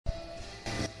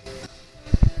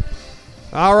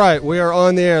All right, we are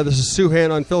on the air. This is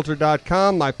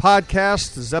SuhanUnfiltered.com. My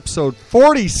podcast is episode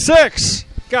 46.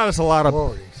 God, that's a lot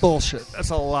of bullshit. That's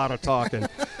a lot of talking.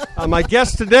 My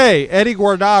guest today, Eddie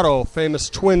Guardado, famous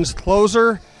Twins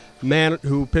closer, man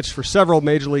who pitched for several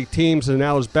major league teams and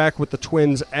now is back with the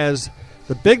Twins as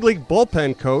the big league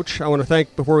bullpen coach. I want to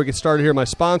thank, before we get started here, my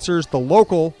sponsors, the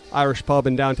local Irish pub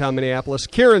in downtown Minneapolis,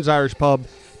 Kieran's Irish Pub,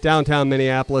 downtown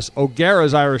Minneapolis,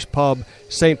 O'Gara's Irish Pub,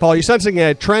 St. Paul. You sensing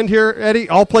a trend here, Eddie?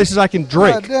 All places I can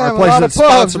drink are places that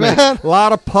sponsor me. A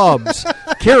lot of pubs.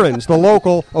 Kieran's, the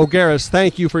local, O'Gara's,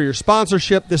 thank you for your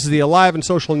sponsorship. This is the Alive and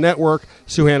Social Network,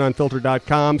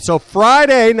 SuhanUnfiltered.com. So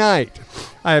Friday night,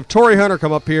 I have Torii Hunter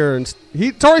come up here, and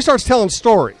Torii starts telling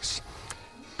stories.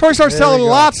 Torii starts telling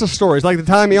lots of stories, like the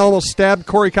time he almost stabbed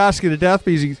Corey Koski to death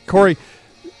because Corey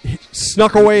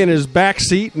snuck away in his back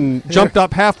seat and jumped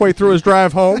up halfway through his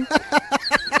drive home.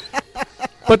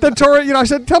 But then Torii, I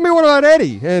said, tell me what about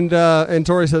Eddie? And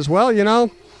Torii says, well, we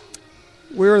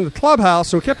were in the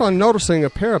clubhouse, and we kept on noticing a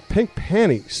pair of pink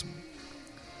panties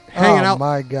hanging out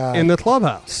in the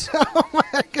clubhouse. Oh,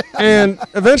 my God. And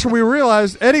eventually we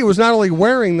realized Eddie was not only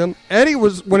wearing them,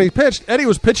 when he pitched, Eddie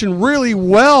was pitching really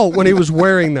well when he was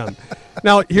wearing them.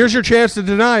 Now, here's your chance to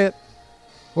deny it.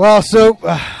 Well, so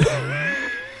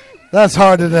that's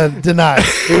hard to deny.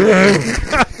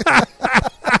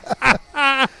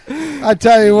 I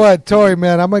tell you what, Torii,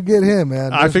 man, I'm going to get him,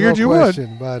 man. I figured you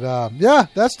would. But, yeah,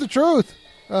 that's the truth.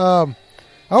 I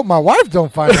hope my wife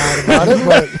don't find out about it.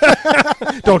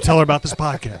 But don't tell her about this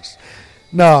podcast.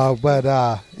 No, but,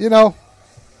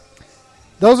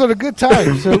 those are the good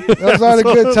times. Those are the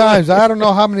good times. I don't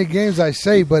know how many games I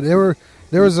saved, but there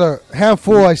was a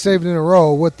handful I saved in a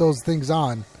row with those things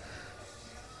on.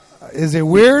 Is it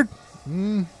weird?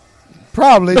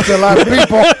 Probably to a lot of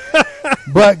people.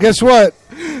 But guess what?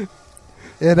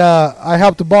 I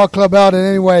helped the ball club out in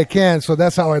any way I can, so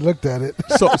that's how I looked at it.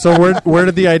 So where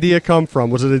did the idea come from?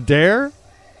 Was it a dare?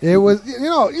 It was,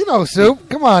 Soup.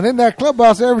 Come on, in that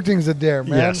clubhouse, everything's a dare,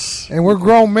 man. Yes. And we're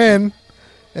grown men,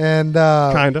 and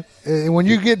kind of. When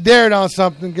you get dared on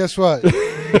something, guess what?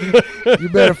 You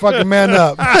better fucking man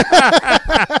up.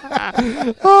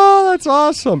 Oh, that's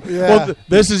awesome. Yeah. Well,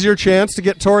 this is your chance to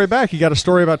get Torii back. You got a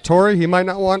story about Torii? He might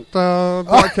not want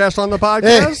broadcast on the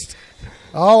podcast. Hey,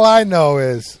 all I know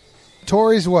is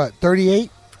Torii's what,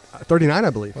 38? 39, I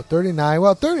believe. Well, 39.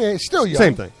 Well, 38, still young.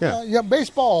 Same thing, yeah. Yeah,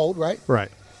 baseball old, right? Right.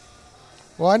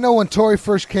 Well, I know when Torii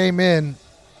first came in,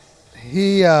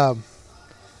 he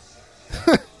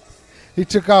he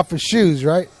took off his shoes,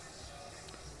 right?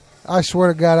 I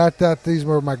swear to God, I thought these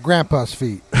were my grandpa's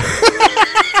feet.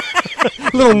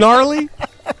 A little gnarly?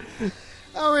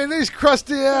 I mean, these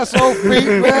crusty-ass old feet,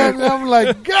 man. And I'm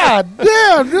like, God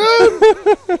damn, dude.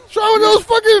 What's wrong with those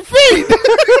fucking feet?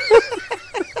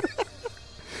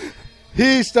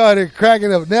 He started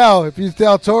cracking up. Now, if you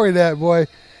tell Torii that, boy,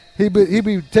 he'd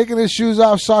be taking his shoes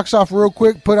off, socks off real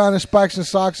quick, put on his spikes and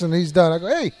socks, and he's done. I go,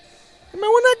 hey, man,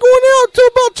 we're not going out till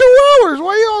about 2 hours.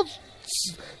 Why y'all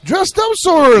dressed up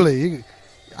so early?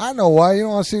 I know why. You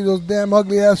don't want to see those damn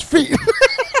ugly-ass feet.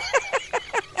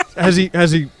 Has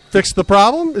he fixed the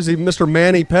problem? Is he Mr.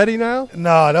 Manny Petty now?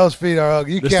 No, those feet are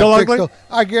ugly. You They're can't still fix ugly? those.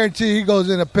 I guarantee he goes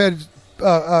in a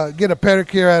get a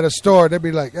pedicure at a store. They'd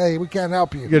be like, hey, we can't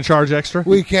help you. You gonna charge extra?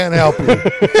 We can't help you.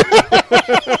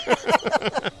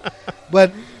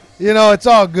 But, it's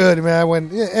all good,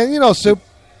 man. Soup,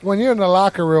 when you're in the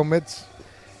locker room, it's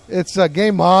a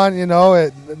game on,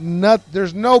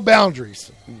 there's no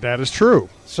boundaries. That is true.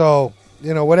 So,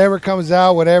 whatever comes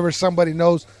out, whatever somebody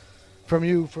knows from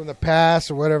you from the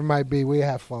past or whatever it might be, we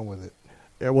have fun with it.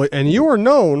 Yeah, well, and you are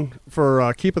known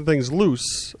for keeping things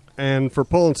loose and for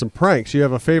pulling some pranks. You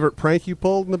have a favorite prank you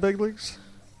pulled in the big leagues?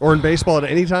 Or in baseball at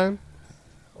any time?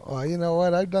 Well, you know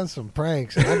what? I've done some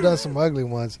pranks, and I've done some ugly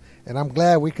ones, and I'm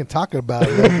glad we can talk about it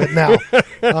a little bit now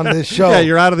on this show. Yeah,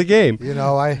 you're out of the game. I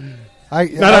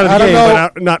not out of the game,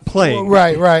 but not playing.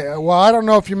 Right. Well, I don't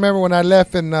know if you remember when I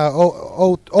left in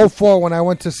 04 when I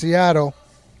went to Seattle.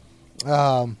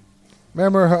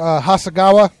 Remember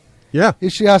Hasagawa? Yeah.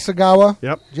 Ishi Hasagawa?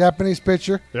 Yep. Japanese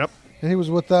pitcher. Yep. And he was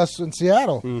with us in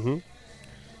Seattle. Mm-hmm.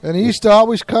 And he used to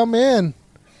always come in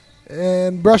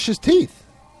and brush his teeth.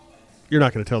 You're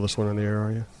not going to tell this one on the air,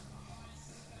 are you?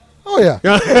 Oh, yeah.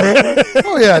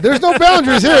 Oh, yeah. There's no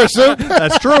boundaries here, Sue.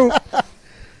 That's true.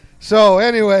 So,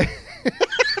 anyway.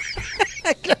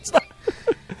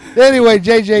 Anyway,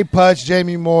 J.J. Putz,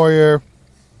 Jamie Moyer,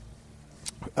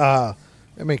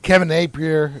 Kevin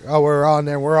Napier, we're on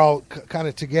there. We're all kind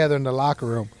of together in the locker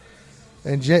room.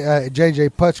 And J.J.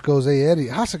 Putz goes, hey, Eddie,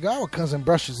 Hasagawa comes and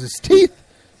brushes his teeth.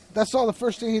 That's all the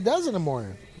first thing he does in the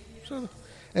morning. So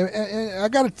And I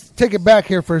got to take it back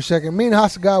here for a second. Me and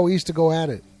Hasegawa used to go at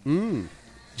it.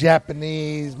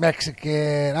 Japanese,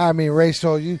 Mexican. I mean,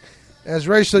 racial. As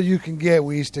racial you can get,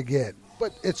 we used to get.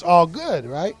 But it's all good,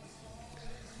 right?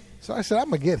 So I said, I'm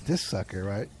going to get this sucker,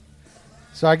 right?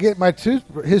 So I get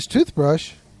his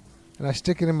toothbrush, and I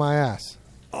stick it in my ass.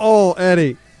 Oh,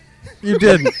 Eddie, you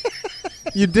didn't.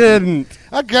 You didn't.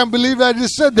 I can't believe I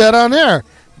just said that on air.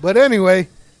 But anyway,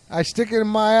 I stick it in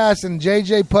my ass, and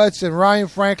J.J. Putz and Ryan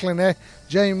Franklin,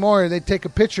 Jamie Moyer, they take a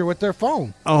picture with their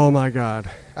phone. Oh, my God.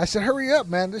 I said, hurry up,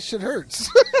 man. This shit hurts.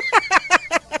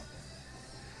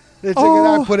 They took it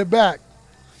out and put it back.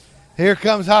 Here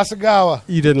comes Hasegawa.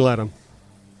 You didn't let him.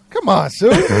 Come on,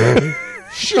 Sue.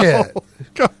 Shit.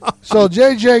 Oh, so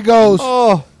J.J. goes,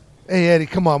 hey, Eddie,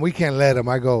 come on. We can't let him.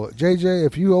 I go, J.J.,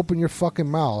 if you open your fucking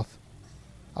mouth,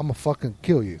 I'm going to fucking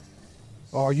kill you.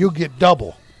 Or you'll get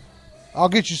double. I'll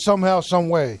get you somehow, some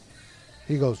way.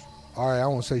 He goes, all right, I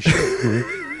won't say shit.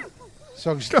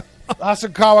 So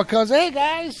Hasegawa comes, hey,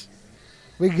 guys.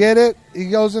 We get it. He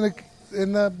goes in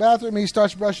the bathroom. He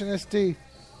starts brushing his teeth.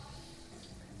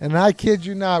 And I kid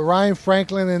you not, Ryan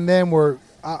Franklin and them were,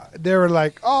 they were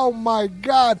like, oh, my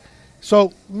God.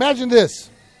 So imagine this.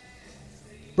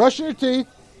 Brushing your teeth,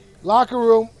 locker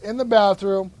room, in the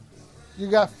bathroom. You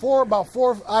got about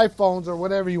four iPhones or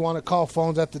whatever you want to call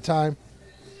phones at the time.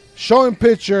 Showing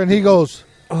picture, and he goes,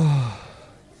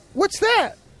 what's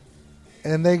that?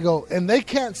 And they go, and they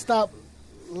can't stop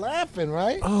laughing,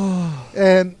 right?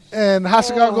 And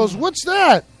Hasegawa goes, what's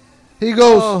that? He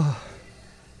goes,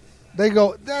 they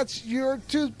go, that's your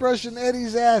toothbrush in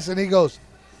Eddie's ass. And he goes,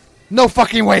 no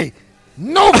fucking way.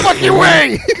 No fucking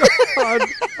way. God.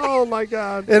 Oh, my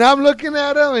God. And I'm looking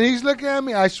at him, and he's looking at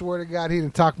me. I swear to God, he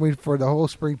didn't talk to me for the whole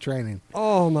spring training.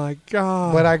 Oh, my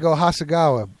God. But I go,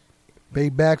 Hasegawa,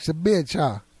 payback's a bitch,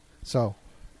 huh? So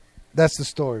that's the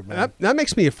story, man. That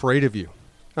makes me afraid of you.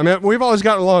 I mean, we've always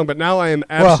gotten along, but now I am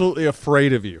absolutely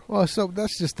afraid of you. Well, so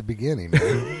that's just the beginning,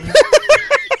 man.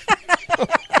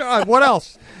 God, what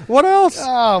else? What else?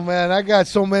 Oh, man, I got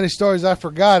so many stories I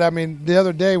forgot. I mean, the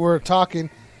other day we were talking.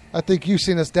 I think you've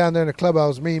seen us down there in the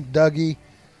clubhouse. Me, Dougie,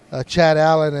 Chad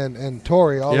Allen, and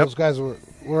Tori. All those guys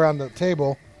were on the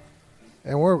table.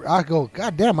 And I go,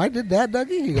 God damn, I did that,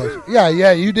 Dougie? He goes,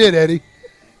 yeah, you did, Eddie.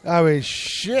 I mean,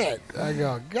 shit. I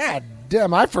go, God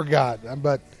damn, I forgot.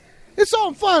 But it's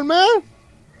all fun, man.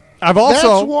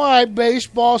 That's why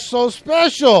baseball's so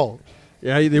special.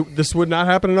 Yeah, this would not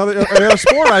happen in another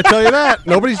sport, I tell you that.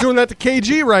 Nobody's doing that to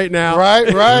KG right now.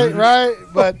 Right.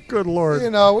 But, good Lord.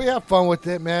 You know, we have fun with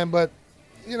it, man. But,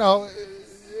 you know,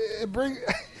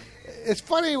 it's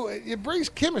funny. It brings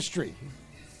chemistry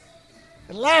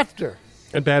and laughter.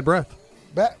 And bad breath.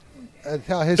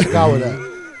 Tell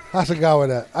Hasegawa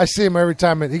that. I see him every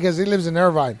time because he lives in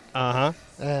Irvine. Uh-huh.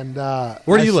 And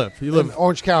where do you live? You live in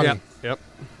Orange County. Yep.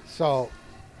 So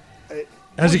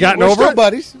has he gotten over it?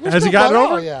 Buddies. Has he gotten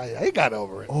over it? Oh, yeah, he got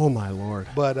over it. Oh, my Lord.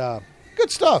 But good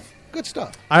stuff.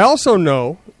 I also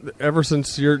know, ever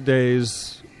since your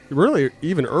days, really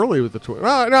even early with the Twins.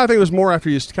 Well, no, I think it was more after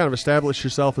you kind of established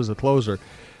yourself as a closer.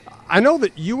 I know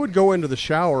that you would go into the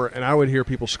shower and I would hear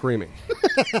people screaming.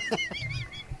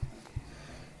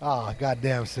 Oh,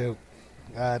 goddamn, Sue.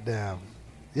 Goddamn.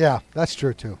 Yeah, that's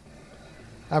true, too.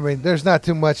 I mean, there's not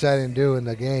too much I didn't do in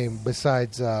the game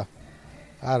besides, I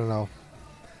don't know.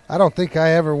 I don't think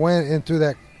I ever went into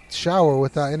that shower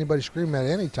without anybody screaming at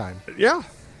any time. Yeah.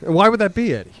 And why would that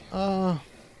be, Eddie?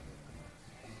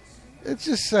 Let's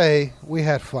just say we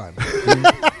had fun.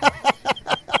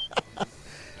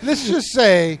 Let's just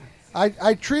say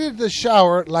I treated the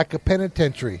shower like a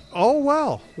penitentiary. Oh,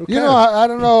 wow. Okay. You know, I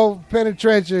don't know,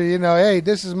 penitentiary, you know, hey,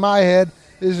 this is my head.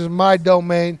 This is my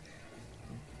domain.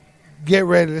 Get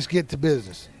ready. Let's get to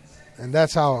business. And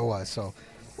that's how it was. So,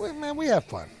 man, we have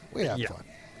fun. We have fun.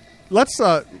 Let's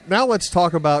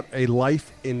talk about a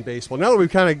life in baseball. Now that we've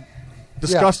kind of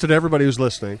discussed it to everybody who's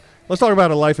listening, let's talk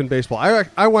about a life in baseball.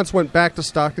 I once went back to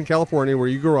Stockton, California, where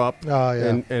you grew up,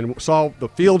 and saw the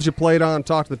fields you played on,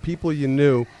 talked to the people you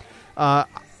knew. I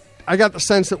got the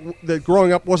sense that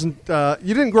growing up wasn't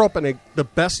you didn't grow up in the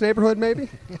best neighborhood, maybe?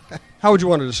 How would you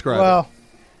want to describe it? Well,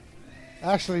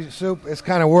 actually, Soup, it's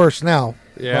kind of worse now.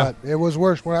 Yeah. But it was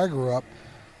worse when I grew up.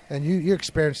 And you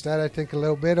experienced that, I think, a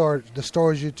little bit, or the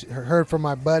stories you heard from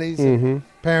my buddies and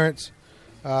parents.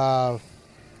 You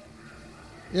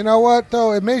know what,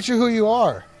 though? It makes you who you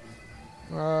are.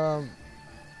 I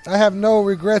have no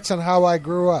regrets on how I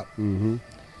grew up. Mm-hmm.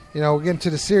 You know, we're getting to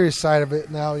the serious side of it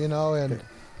now, you know, and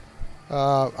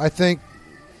I think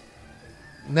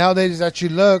nowadays that you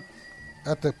look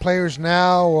at the players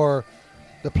now or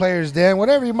the players then,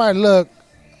 whatever you might look,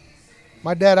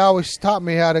 my dad always taught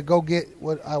me how to go get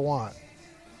what I want.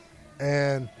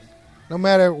 And no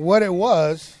matter what it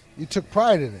was, you took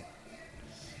pride in it.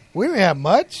 We didn't have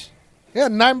much. He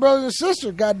had 9 brothers and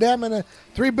sisters, goddamn, in a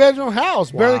 3-bedroom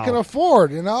house. Barely can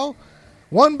afford,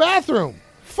 1 bathroom.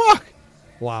 Fuck.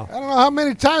 Wow. I don't know how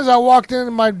many times I walked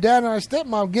into my dad and my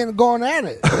stepmom going at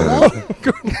it.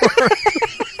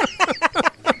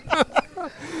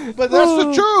 But that's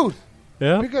the truth.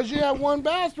 Yeah. Because you have 1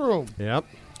 bathroom. Yep.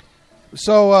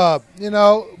 So,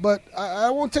 but I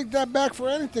won't take that back for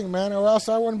anything, man, or else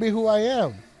I wouldn't be who I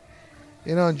am.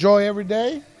 Enjoy every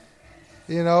day.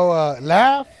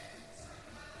 Laugh.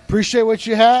 Appreciate what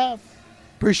you have.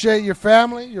 Appreciate your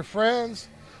family, your friends.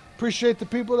 Appreciate the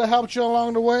people that helped you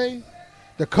along the way.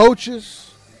 The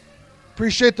coaches.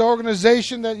 Appreciate the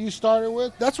organization that you started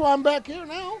with. That's why I'm back here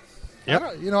now. Yep.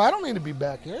 I don't need to be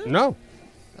back here. No.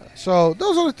 So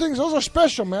those are the things. Those are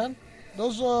special, man.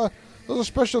 Those are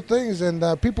special things, and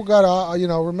people gotta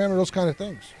remember those kind of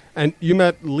things. And you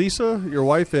met Lisa, your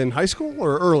wife, in high school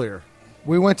or earlier?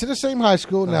 We went to the same high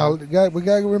school. Now we got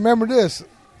to remember this.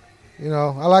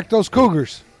 I like those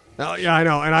Cougars. Oh yeah, I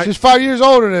know. And she's 5 years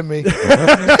older than me.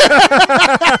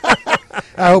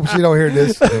 I hope she don't hear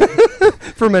this.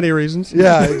 For many reasons.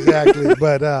 Yeah, exactly.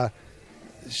 But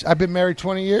I've been married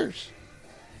 20 years.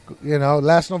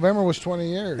 Last November was 20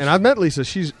 years. And I've met Lisa.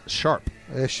 She's sharp.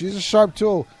 Yeah, she's a sharp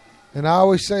tool. And I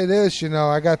always say this, she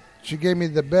gave me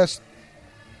the best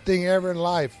thing ever in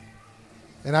life.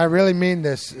 And I really mean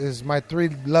this, is my 3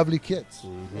 lovely kids.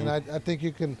 Mm-hmm. And I think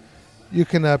you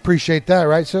can appreciate that,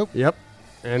 right, Soup? Yep.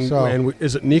 And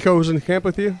is it Nico who's in camp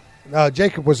with you?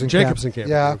 Jacob was in camp. Jacob's in camp.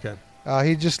 Yeah. Okay.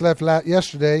 He just left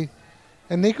yesterday.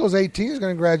 And Nico's 18. He's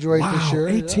going to graduate this year.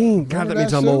 18. Yeah. God, that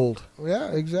means I'm old.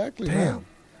 Yeah, exactly. Damn. Man.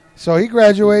 So he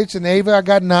graduates, and Ava, I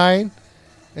got 9.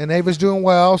 And Ava's doing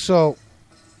well, so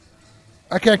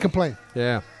I can't complain.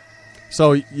 Yeah.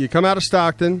 So you come out of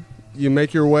Stockton, you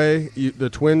make your way, the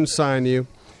Twins sign you,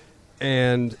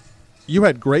 and you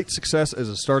had great success as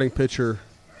a starting pitcher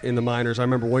in the minors. I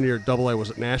remember one year at AA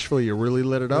was at Nashville. You really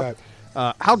lit it up.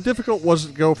 Right. How difficult was it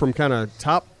to go from kind of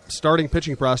top starting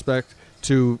pitching prospect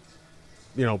to,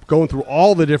 going through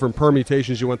all the different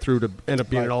permutations you went through to end up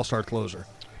being an all-star closer?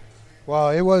 Well,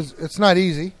 it's not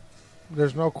easy.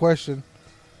 There's no question.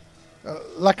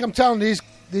 Like I'm telling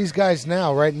these guys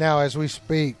now, right now, as we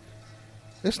speak,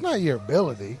 it's not your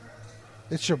ability.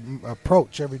 It's your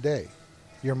approach every day,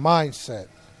 your mindset.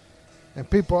 And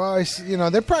people always,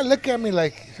 they probably look at me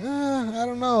like, I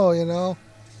don't know,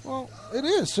 Well, it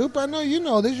is, Soup. I know you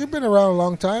know this. You've been around a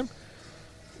long time.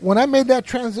 When I made that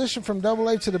transition from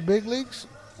AA to the big leagues,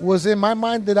 was in my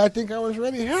mind, did I think I was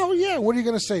ready? Hell yeah. What are you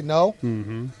going to say, no?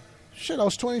 Mm-hmm. Shit, I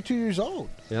was 22 years old.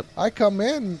 Yep. I come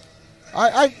in,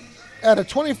 I out of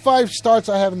 25 starts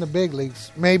I have in the big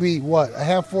leagues, maybe a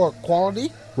handful of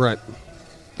quality? Right.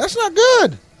 That's not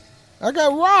good. I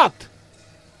got rocked.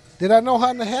 Did I know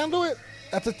how to handle it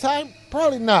at the time?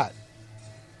 Probably not.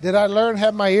 Did I learn,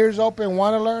 have my ears open,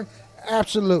 want to learn?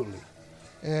 Absolutely.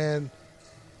 And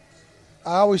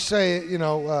I always say,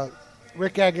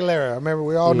 Rick Aguilera. I remember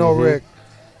we all know Rick.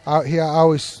 I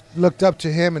always looked up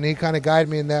to him, and he kind of guided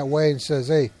me in that way and says,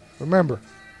 hey, remember,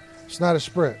 it's not a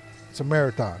sprint. It's a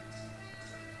marathon.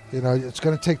 It's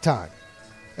going to take time.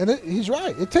 And he's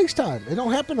right. It takes time. It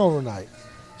don't happen overnight.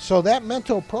 So that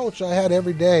mental approach I had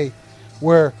every day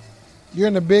where you're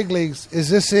in the big leagues, is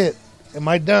this it? Am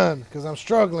I done? Because I'm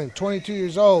struggling, 22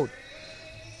 years old.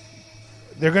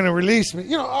 They're going to release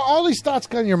me. All these thoughts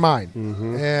come in your mind.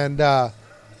 Mm-hmm. And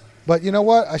but you know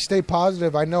what? I stay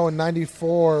positive. I know in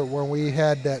 94 when we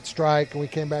had that strike and we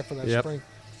came back for that spring,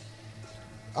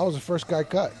 I was the first guy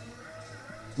cut.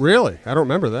 Really? I don't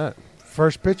remember that.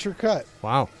 First pitcher cut.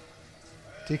 Wow.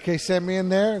 TK sent me in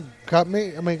there and cut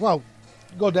me.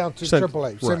 Go down to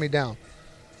AAA. Send me down.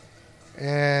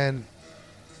 And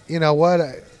you know what?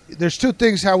 There's 2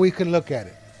 things how we can look at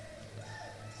it.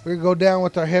 We can go down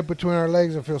with our head between our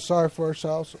legs and feel sorry for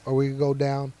ourselves, or we can go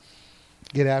down,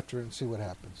 get after it, and see what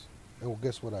happens. And well,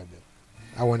 guess what I did?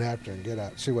 I went after it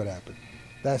and see what happened.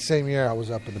 That same year, I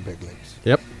was up in the big leagues.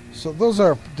 Yep. So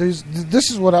this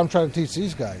is what I'm trying to teach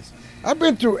these guys. I've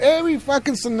been through every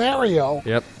fucking scenario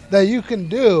that you can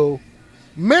do,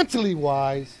 mentally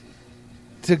wise,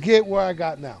 to get where I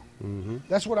got now. Mm-hmm.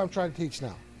 That's what I'm trying to teach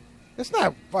now. It's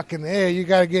not fucking, hey, you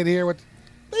got to get here.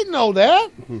 They know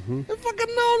that. Mm-hmm. They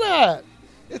fucking know that.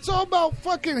 It's all about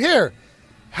fucking here.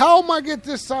 How am I get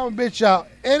this son of a bitch out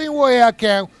any way I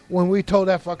can when we tow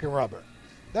that fucking rubber?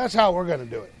 That's how we're going to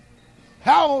do it.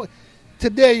 How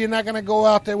today you're not going to go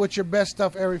out there with your best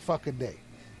stuff every fucking day.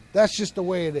 That's just the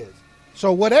way it is.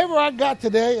 So whatever I got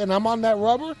today and I'm on that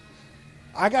rubber,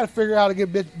 I got to figure out how to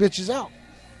get bitches out.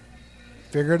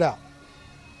 Figure it out.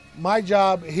 My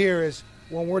job here is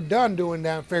when we're done doing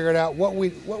that, figure it out what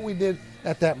we did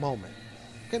at that moment.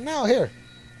 Okay, now here.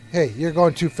 Hey, you're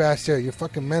going too fast here. You're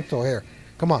fucking mental here.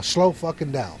 Come on, slow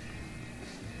fucking down.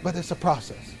 But it's a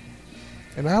process.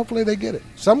 And hopefully they get it.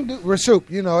 Some do. We're soup,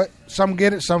 you know it. Some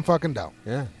get it, some fucking don't.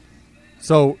 Yeah.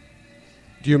 So,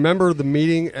 do you remember the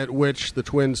meeting at which the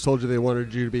Twins told you they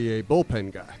wanted you to be a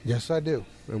bullpen guy? Yes, I do.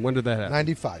 And when did that happen?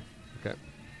 95. Okay.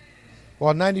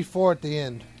 Well, 94 at the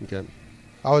end. Okay.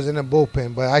 I was in a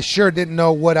bullpen, but I sure didn't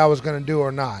know what I was going to do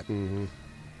or not. Mm-hmm.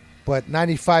 But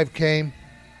 95 came.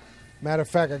 Matter of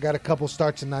fact, I got a couple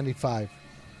starts in 95.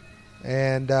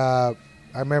 And I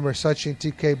remember Sachin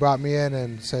TK brought me in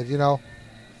and said, you know,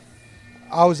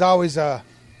 I was always a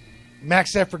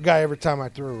max effort guy every time I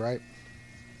threw, right?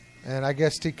 And I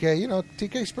guess TK, you know,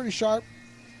 TK's pretty sharp.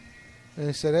 And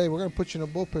he said, hey, we're going to put you in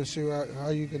a bullpen and see how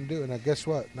you can do. And guess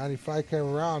what? 95 came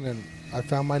around and I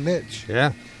found my niche.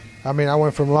 Yeah. I mean, I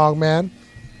went from long man,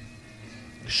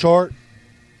 short,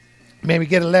 maybe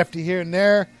get a lefty here and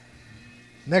there.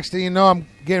 Next thing you know, I'm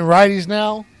getting righties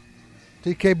now.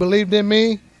 TK believed in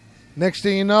me. Next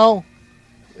thing you know,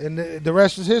 and the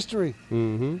rest is history.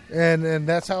 Mm-hmm. And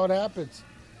that's how it happens.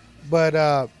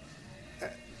 But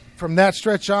from that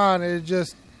stretch on, it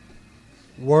just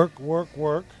work.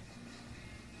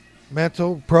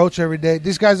 Mental approach every day.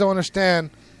 These guys don't understand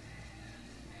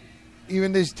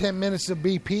even these 10 minutes of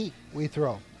BP we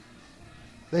throw.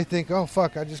 They think, oh,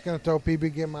 fuck, I'm just going to throw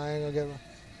PB, get my angle, get my...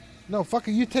 No, fuck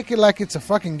it, you take it like it's a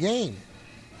fucking game.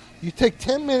 You take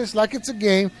 10 minutes like it's a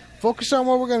game, focus on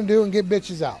what we're going to do, and get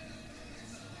bitches out.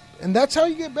 And that's how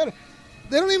you get better.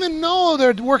 They don't even know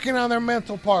they're working on their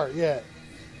mental part yet.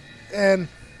 And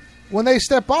when they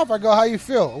step off, I go, how you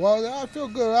feel? Well, I feel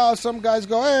good. Oh, some guys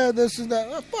go, hey, this is that.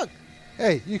 Oh, fuck.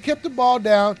 Hey, you kept the ball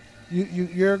down.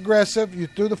 You're aggressive. You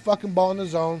threw the fucking ball in the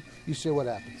zone. You see what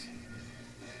happens.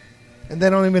 And they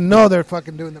don't even know they're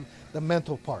fucking doing the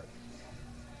mental part.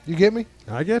 You get me?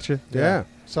 I get you. Yeah.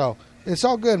 So it's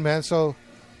all good, man. So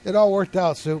it all worked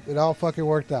out, Soup. It all fucking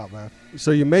worked out, man.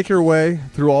 So you make your way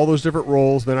through all those different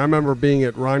roles. Then I remember being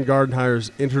at Ron Gardenhire's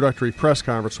introductory press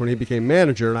conference when he became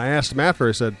manager, and I asked him after,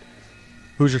 I said,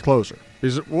 who's your closer?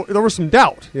 There was some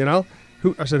doubt, you know?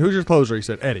 I said, who's your closer? He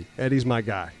said, Eddie. Eddie's my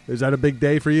guy. Is that a big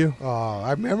day for you? Oh, I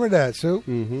remember that, Soup.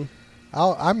 Mm-hmm.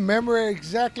 I remember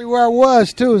exactly where I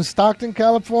was, too, in Stockton,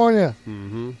 California,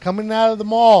 coming out of the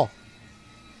mall.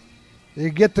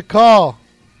 You get the call.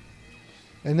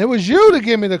 And it was you to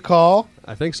give me the call.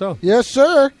 I think so. Yes,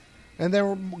 sir. And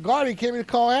then Guardy gave me the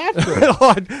call after.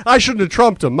 I shouldn't have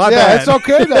trumped him. My bad. Yeah, it's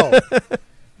okay, though.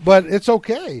 But it's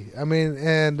okay. I mean,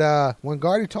 and when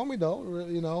Guardy told me, though,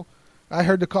 you know, I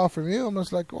heard the call from you. I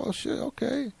was like, well, shit,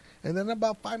 okay. And then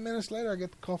about 5 minutes later, I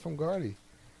get the call from Guardy.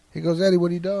 He goes, Eddie,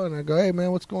 what are you doing? I go, hey,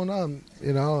 man, what's going on?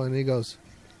 You know, and he goes,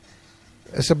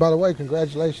 I said, by the way,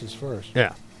 congratulations first.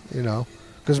 Yeah. You know,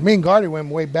 because me and Guardy went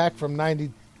way back from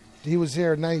 90. He was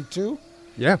here in 92.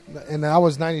 Yeah. And I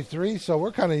was 93, so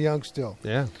we're kind of young still.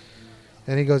 Yeah.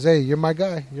 And he goes, hey, you're my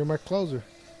guy. You're my closer.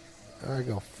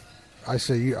 I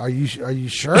say, are you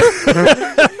sure?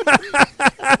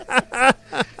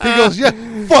 He goes, yeah,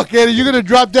 fuck, Eddie, you're going to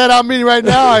drop that on me right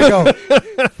now? I go,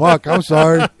 fuck, I'm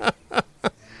sorry.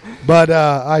 But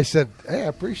I said, hey, I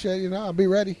appreciate it. You know, I'll be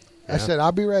ready. Yeah. I said,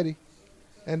 I'll be ready.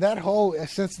 And that whole,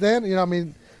 since then, you know, I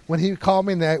mean, when he called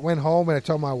me and I went home and I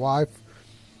told my wife,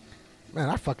 man,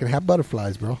 I fucking have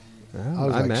butterflies, bro. I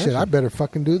was like, shit, I better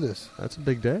fucking do this. That's a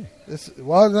big day.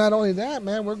 Well, not only that,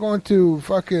 man, we're going to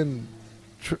fucking,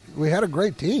 we had a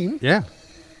great team. Yeah.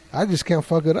 I just can't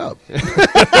fuck it up.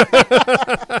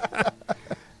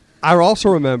 I also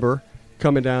remember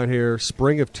coming down here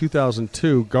spring of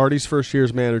 2002, Guardy's first year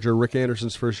as manager, Rick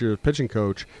Anderson's first year as pitching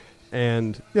coach,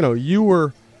 and, you know, you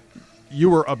were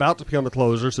about to become a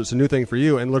closer, so it's a new thing for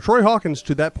you. And LaTroy Hawkins,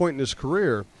 to that point in his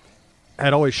career,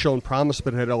 had always shown promise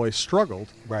but had always struggled.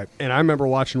 Right. And I remember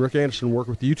watching Rick Anderson work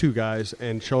with you two guys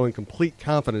and showing complete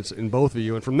confidence in both of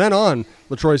you. And from then on,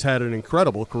 LaTroy's had an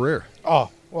incredible career. Oh,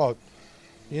 well,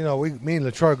 you know, me and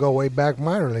LaTroy go way back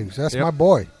minor leagues. That's my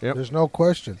boy. Yep. There's no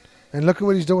question. And look at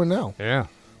what he's doing now. Yeah.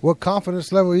 What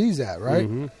confidence level he's at, right?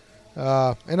 Mm-hmm.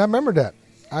 And I remember that.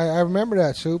 I remember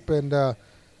that, Soup. And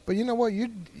but you know what?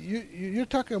 You're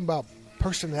talking about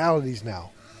personalities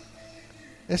now.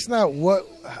 It's not what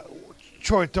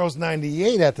Troy throws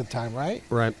 98 at the time, right?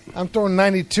 Right. I'm throwing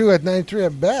 92 at 93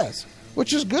 at best,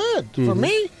 which is good for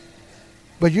me.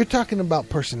 But you're talking about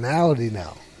personality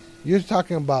now. You're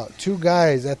talking about two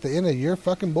guys at the end of your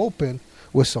fucking bullpen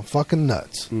with some fucking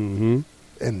nuts. Mm-hmm.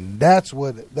 And that's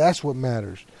what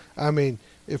matters. I mean,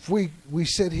 if we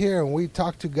sit here and we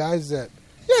talk to guys that,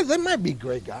 yeah, they might be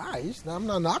great guys. Now, I'm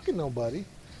not knocking nobody.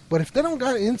 But if they don't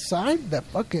got inside that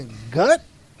fucking gut,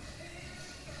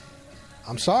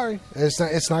 I'm sorry.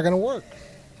 It's not going to work.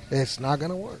 It's not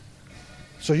going to work.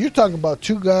 So you're talking about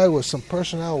two guys with some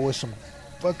personnel, with some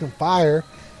fucking fire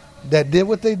that did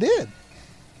what they did.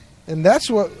 And that's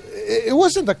what, it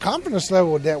wasn't the confidence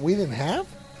level that we didn't have.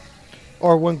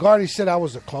 Or when Guardy said I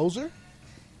was a closer.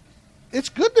 It's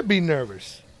good to be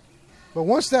nervous. But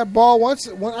once that ball,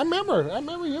 when I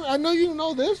remember you, I know you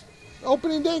know this,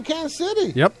 opening day in Kansas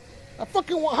City. Yep.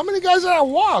 How many guys did I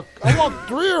walk? I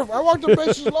walked I walked the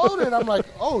bases loaded. I'm like,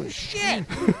 oh, shit.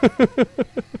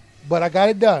 But I got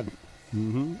it done.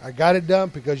 Mm-hmm. I got it done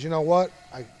because you know what?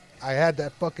 I had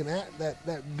that fucking,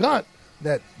 that grunt,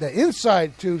 that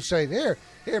inside to say, here,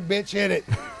 bitch, hit it.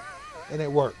 And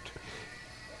it worked.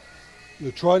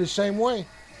 Troy the same way.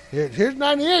 Here's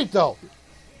 98, though.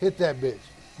 Hit that bitch.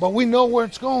 But we know where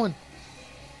it's going.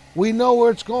 We know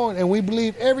where it's going. And we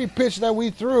believe every pitch that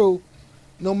we threw,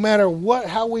 no matter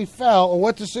how we fell or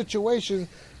what the situation,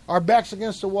 our back's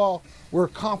against the wall, we're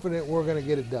confident we're going to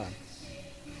get it done.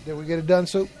 Did we get it done,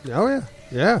 Soup? Oh, yeah.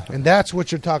 Yeah. And that's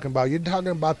what you're talking about. You're talking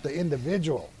about the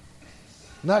individual.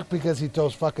 Not because he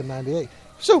throws fucking 98.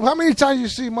 Soup, how many times you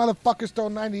see motherfuckers throw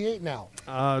 98 now?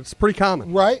 It's pretty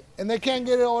common. Right? And they can't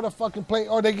get it on the fucking plate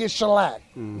or they get shellacked.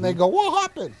 Mm-hmm. And they go, what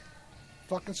happened?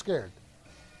 Fucking scared.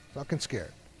 Fucking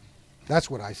scared. That's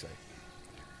what I say.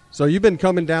 So you've been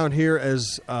coming down here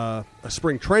as a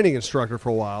spring training instructor for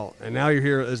a while, and now you're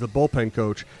here as the bullpen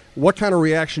coach. What kind of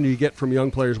reaction do you get from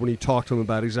young players when you talk to them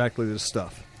about exactly this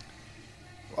stuff?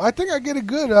 I think I get it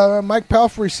good. Mike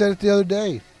Palfrey said it the other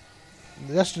day.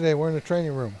 Yesterday, we're in the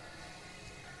training room.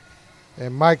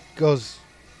 And Mike goes,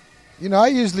 I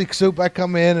usually, Soup, I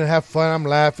come in and have fun. I'm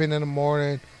laughing in the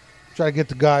morning, try to get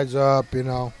the guys up,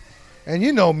 And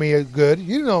you know me good.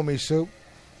 You know me, Soup.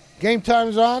 Game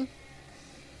time's on.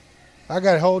 I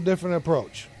got a whole different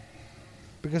approach.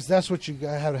 Because that's what you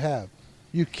have to have.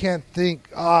 You can't think,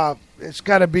 it's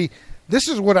got to be. This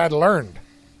is what I learned.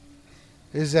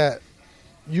 Is that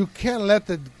you can't let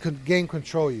the game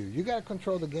control you. You got to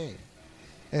control the game.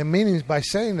 And meaning by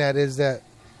saying that is that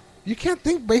you can't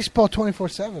think baseball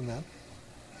 24/7, man.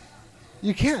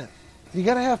 You can't. You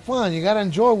got to have fun. You got to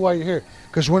enjoy while you're here.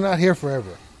 Because we're not here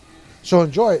forever. So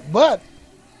enjoy it. But,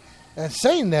 and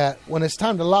saying that, when it's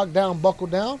time to lock down, buckle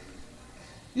down,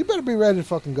 you better be ready to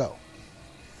fucking go.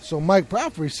 So Mike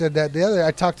Palfrey said that the other day.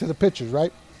 I talked to the pitchers,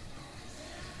 right?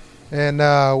 And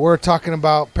we're talking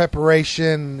about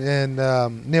preparation. And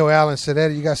Neil Allen said,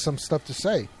 Eddie, you got some stuff to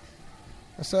say.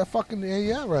 I said,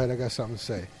 yeah, right, I got something to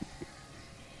say.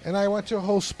 And I went to a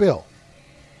whole spill.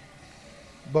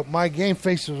 But my game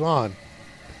face was on.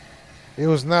 It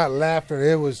was not laughing.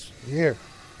 It was here.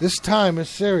 This time is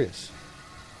serious.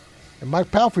 And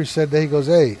Mike Palfrey said that. He goes,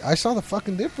 hey, I saw the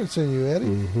fucking difference in you, Eddie.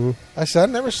 Mm-hmm. I said,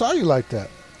 I never saw you like that.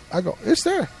 I go, it's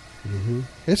there. Mm-hmm.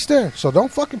 It's there. So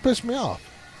don't fucking piss me off.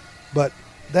 But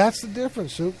that's the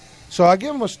difference, Soup. So I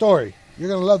give him a story. You're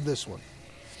going to love this one.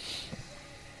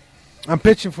 I'm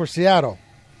pitching for Seattle.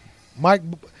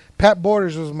 Pat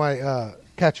Borders was my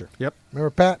catcher. Yep. Remember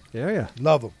Pat? Yeah.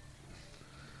 Love him.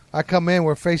 I come in.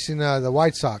 We're facing the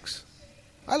White Sox.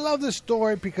 I love this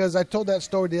story because I told that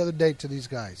story the other day to these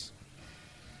guys.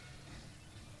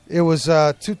 It was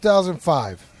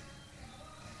 2005.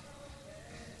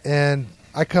 And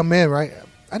I come in, right?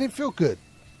 I didn't feel good.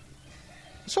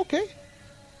 It's okay.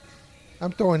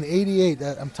 I'm throwing 88.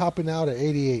 I'm topping out at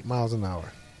 88 miles an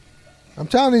hour. I'm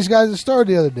telling these guys the story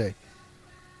the other day.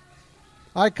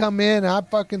 I come in and I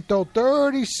fucking throw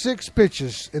 36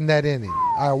 pitches in that inning.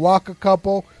 I walk a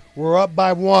couple. We're up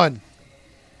by 1.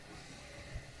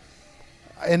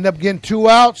 I end up getting 2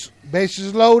 outs.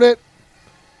 Bases loaded.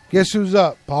 Guess who's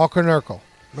up? Paul Konerko.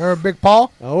 Remember Big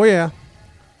Paul? Oh, yeah.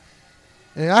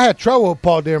 And I had trouble with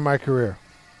Paul during my career.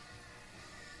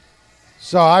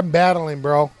 So I'm battling,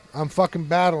 bro. I'm fucking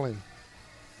battling.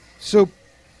 Soup.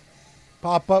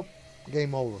 Pop up.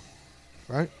 Game over.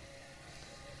 Right?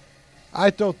 I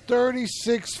throw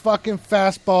 36 fucking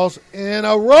fastballs in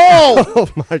a row. Oh,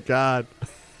 my God.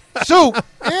 Soup.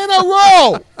 In a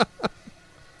row.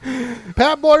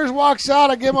 Pat Borders walks out.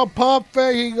 I give him a pump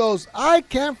fake. He goes, I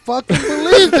can't fucking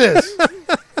believe this.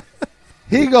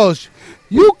 He goes,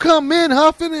 you come in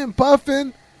huffing and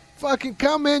puffing. Fucking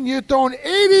come in. You're throwing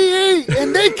 88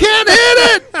 and they can't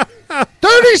hit it.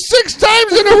 36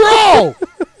 times in a row.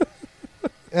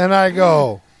 And I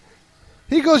go,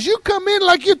 he goes, you come in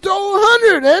like you throw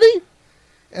 100, Eddie.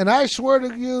 And I swear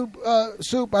to you,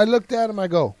 Soup, I looked at him. I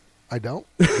go, I don't.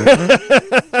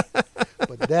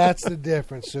 But that's the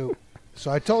difference, Soup. So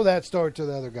I told that story to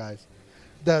the other guys.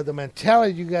 The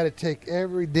mentality you got to take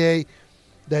every day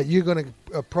that you're going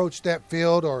to approach that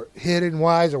field or hitting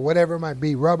wise or whatever it might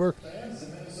be, rubber,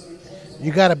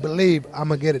 you got to believe I'm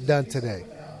going to get it done today.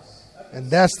 And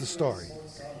that's the story.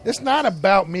 It's not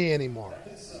about me anymore.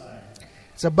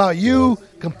 It's about you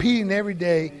competing every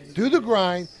day through the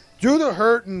grind, through the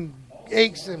hurt and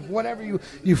aches and whatever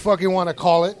you fucking want to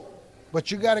call it. But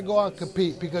you got to go out and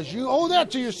compete because you owe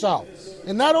that to yourself.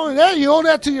 And not only that, you owe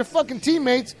that to your fucking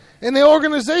teammates and the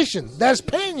organization that's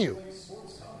paying you.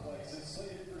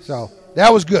 So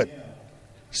that was good.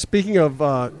 Speaking of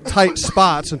tight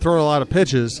spots and throwing a lot of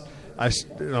pitches,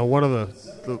 one of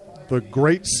the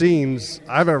great scenes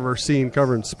I've ever seen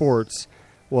covering sports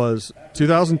was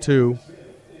 2002,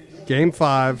 Game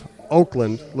 5,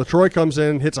 Oakland. LaTroy comes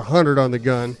in, hits 100 on the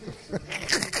gun,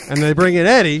 and they bring in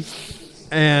Eddie,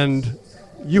 and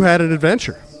you had an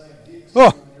adventure.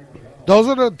 Oh, those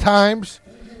are the times.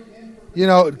 You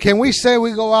know, can we say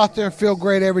we go out there and feel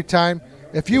great every time?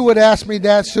 If you would ask me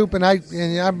that, Soup, and I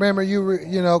remember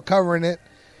you covering it,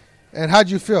 and how'd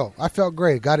you feel? I felt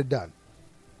great. Got it done.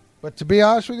 But to be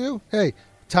honest with you, hey,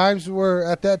 times were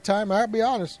at that time, I'll be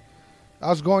honest,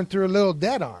 I was going through a little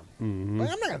dead arm. Mm-hmm.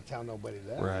 But I'm not going to tell nobody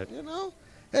that. Right. You know?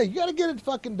 Hey, you got to get it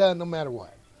fucking done no matter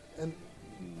what. And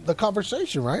the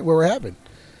conversation, right, where we're having.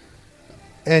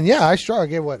 And, yeah, I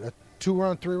gave, a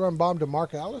 2-run, 3-run bomb to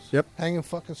Mark Ellis? Yep. Hanging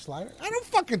fucking slider? I don't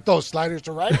fucking throw sliders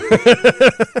to right. What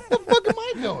the fuck am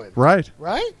I doing? Right.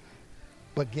 Right?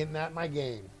 But getting at my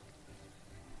game.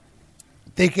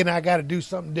 Thinking I got to do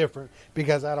something different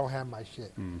because I don't have my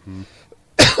shit. Mm-hmm.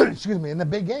 Excuse me, in the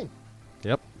big game.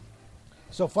 Yep.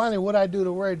 So finally, what I do to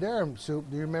Ray Durham, Soup,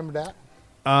 do you remember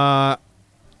that?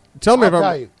 Tell me I'll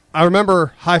tell you. I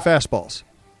remember high fastballs.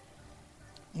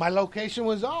 My location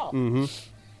was off. Mm-hmm.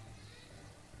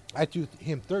 I threw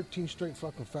him 13 straight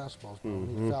fucking fastballs, bro.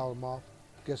 Mm-hmm. He fouled them off.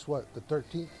 Guess what? The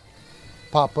 13th,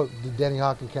 pop up the Denny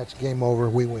Hawkins catch, game over,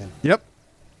 we win. Yep.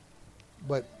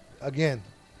 But again,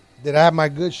 did I have my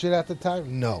good shit at the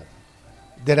time? No.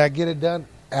 Did I get it done?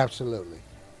 Absolutely.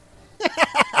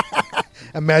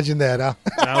 Imagine that, huh?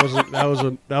 That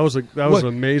was an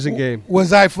amazing game.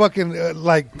 Was I fucking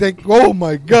oh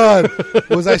my God.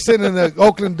 Was I sitting in the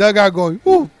Oakland dugout going,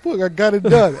 oh, fuck, I got it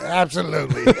done?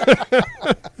 Absolutely.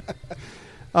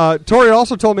 Tori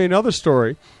also told me another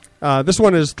story. This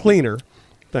one is cleaner,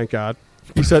 thank God.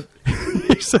 He said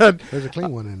there's a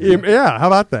clean one in there. Yeah, how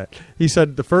about that? He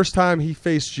said the first time he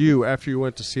faced you after you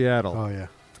went to Seattle. Oh yeah.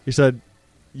 He said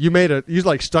you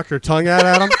stuck your tongue out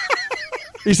at him.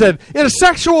 He said, in a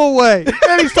sexual way.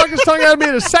 And he stuck his tongue out at me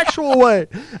in a sexual way.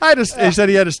 He said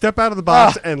he had to step out of the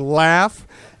box and laugh.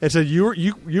 And said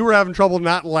you were having trouble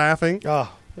not laughing.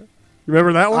 Oh. You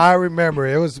remember that one? I remember.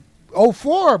 It was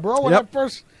 2004, bro, Yep.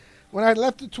 when I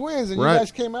left the Twins and you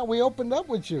guys came out, we opened up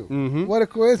with you. Mm-hmm. What a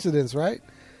coincidence, right?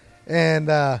 And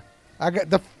it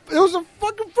was the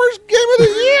fucking first game of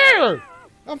the year.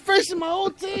 I'm facing my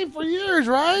old team for years,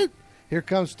 right? Here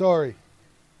comes Story.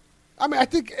 I mean, I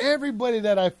think everybody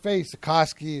that I faced,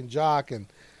 Koski and Jock, and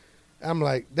I'm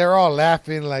like, they're all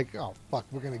laughing like, oh, fuck,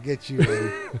 we're going to get you,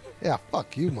 baby. Yeah,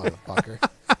 fuck you, motherfucker.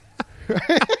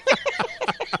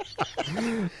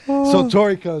 So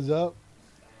Tori comes up,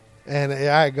 and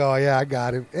I go, yeah, I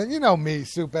got him. And you know me,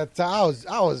 Soup, at the time,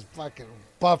 I was fucking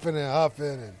puffing and huffing,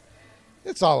 and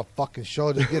it's all a fucking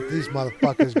show to get these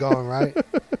motherfuckers going, right?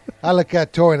 I look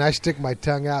at Tori, and I stick my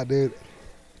tongue out, dude.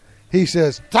 He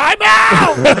says,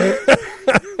 timeout!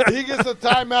 He gets a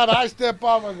timeout. I step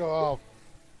off. I go, oh,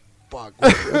 fuck.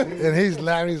 And he's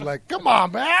laughing. He's like, come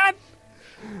on, man.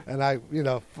 And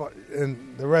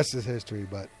and the rest is history.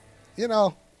 But,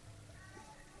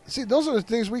 see, those are the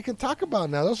things we can talk about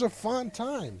now. Those are fun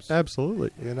times.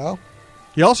 Absolutely.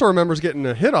 He also remembers getting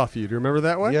a hit off you. Do you remember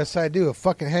that one? Yes, I do. A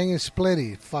fucking hanging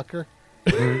splitty, fucker.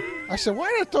 I said, why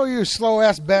did I throw you a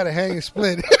slow-ass bat at hanging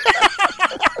split?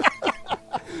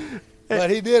 But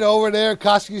he did over there.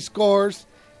 Koski scores.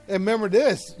 And remember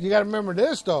this. You got to remember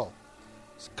this, though.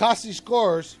 Koski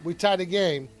scores. We tie the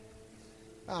game.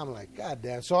 I'm like, God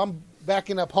damn. So I'm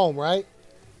backing up home, right?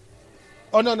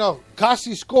 Oh, no.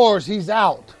 Koski scores. He's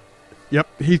out. Yep.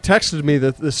 He texted me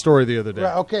this story the other day.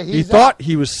 Right, okay, he thought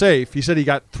he was safe. He said he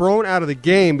got thrown out of the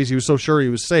game because he was so sure he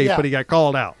was safe, but he got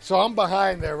called out. So I'm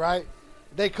behind there, right?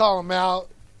 They call him out,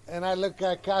 and I look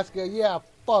at Koski. Yeah,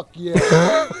 fuck yeah.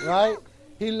 Right?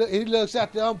 He looks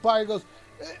at the umpire and goes,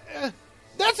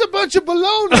 that's a bunch of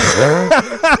baloney.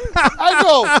 I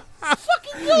go,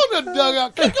 fucking go in the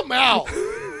dugout. Kick him out.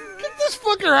 Get this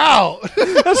fucker out.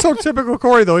 That's so typical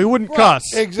Corey, though. He wouldn't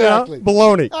cuss. Exactly.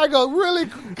 Baloney. I go, really,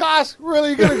 Koss?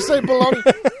 Really? You going to say baloney?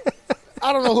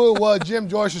 I don't know who it was, Jim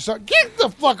Joyce or something. Get the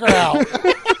fucker out.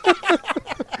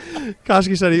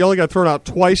 Koski said he only got thrown out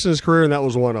twice in his career, and that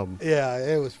was one of them. Yeah,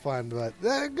 it was fun, but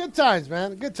good times,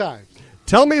 man. Good times.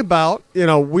 Tell me about,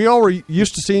 we all were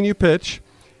used to seeing you pitch,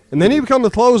 and then you become the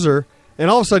closer, and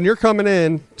all of a sudden you're coming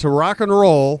in to rock and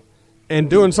roll and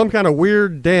doing some kind of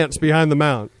weird dance behind the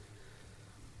mound.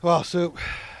 Well, Soup,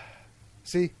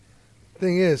 see,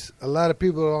 thing is, a lot of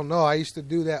people don't know I used to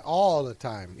do that all the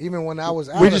time, even when I was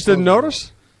out. We just didn't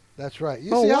notice? That's right. You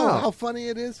see how funny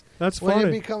it is? That's when funny.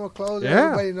 When you become a closer, yeah.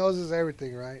 Everybody knows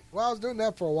everything, right? Well, I was doing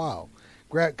that for a while.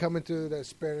 Coming to the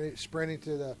sprinting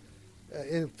to the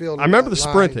infield. I remember the line.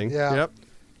 sprinting. Yeah. Yep.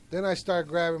 Then I started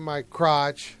grabbing my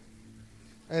crotch.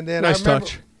 And then nice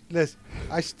touch. Listen,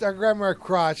 I start grabbing my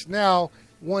crotch. Now,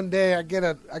 one day I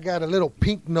got a little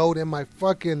pink note in my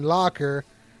fucking locker,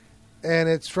 and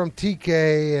it's from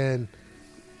TK,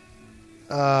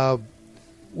 and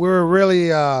we're really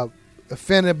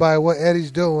offended by what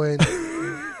Eddie's doing.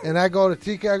 And I go to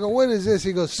TK, I go, what is this?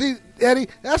 He goes, see, Eddie,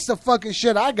 that's the fucking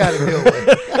shit I got to deal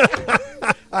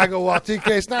with. I go, well, TK,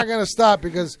 it's not going to stop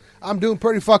because I'm doing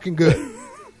pretty fucking good.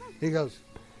 He goes,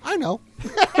 I know.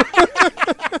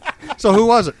 So who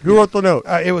was it? Who wrote the note?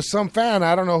 It was some fan.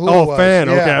 I don't know who it was. Oh, fan.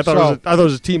 Yeah, okay, I thought it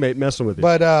was a teammate messing with you.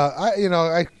 But,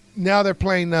 now they're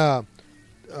playing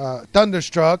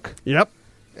Thunderstruck. Yep.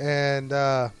 And,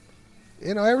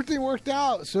 everything worked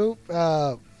out. So,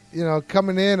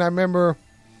 coming in, I remember,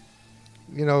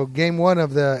 game one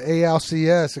of the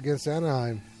ALCS against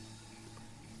Anaheim.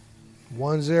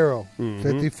 1-0,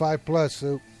 55 plus.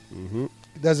 So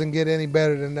it doesn't get any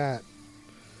better than that.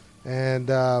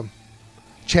 And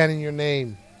chanting your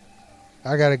name.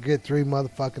 I got to get 3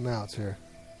 motherfucking outs here.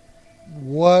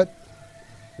 What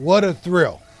a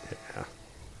thrill. Yeah.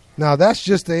 Now, that's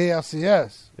just the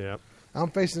ALCS. Yep. I'm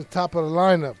facing the top of the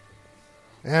lineup.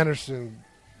 Anderson,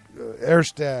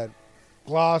 Erstad,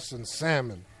 Gloss, and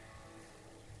Salmon.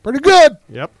 Pretty good.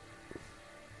 Yep.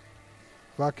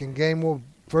 Fucking game will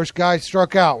first guy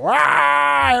struck out.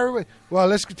 Wah! Everybody. Well,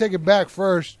 let's take it back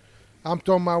first. I'm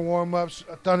throwing my warm-ups.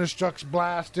 Thunderstruck's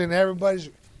blasting. Everybody's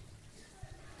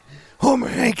Homer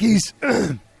Yankees.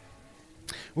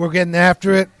 We're getting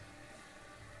after it.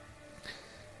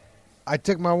 I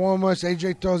took my warm-ups.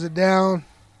 AJ throws it down.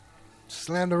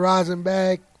 Slam the rosin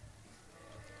bag.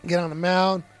 Get on the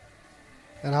mound.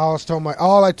 And all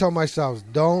I told myself is,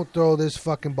 don't throw this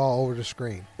fucking ball over the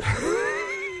screen.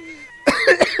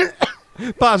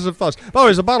 Positive thoughts. By the way,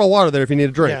 there's a bottle of water there if you need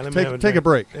a drink. Yeah, take a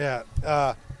break.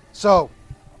 Yeah. So,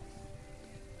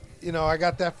 I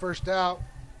got that first out,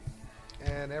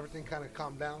 and everything kind of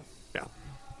calmed down. Yeah.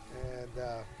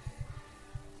 And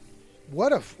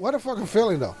what a fucking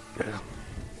feeling, though. Yeah.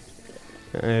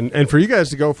 And for you guys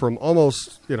to go from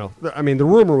almost, the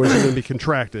rumor was going to be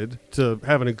contracted to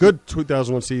having a good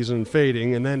 2001 season and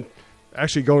fading, and then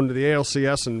actually going to the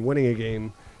ALCS and winning a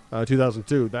game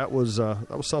 2002. That was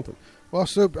something. Well,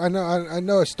 Soup, I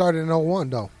know it started in 01,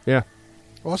 though. Yeah.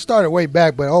 Well, it started way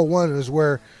back, but 01 is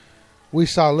where we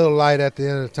saw a little light at the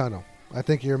end of the tunnel. I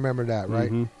think you remember that,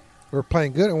 right? Mm-hmm. We were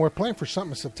playing good, and we're playing for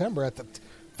something in September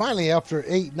finally after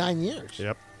 8-9 years.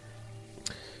 Yep.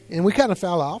 And we kind of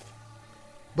fell off,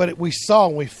 but we saw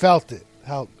and we felt it,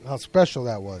 how special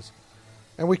that was.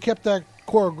 And we kept that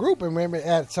core group, and maybe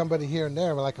add somebody here and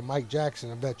there, like a Mike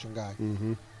Jackson, a veteran guy.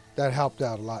 Mm-hmm. That helped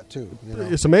out a lot, too.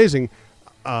 It's amazing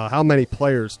how many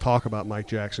players talk about Mike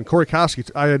Jackson. Corey Koski,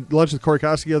 I had lunch with Corey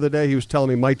Koski the other day. He was telling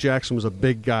me Mike Jackson was a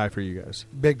big guy for you guys.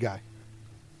 Big guy.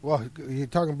 Well, you're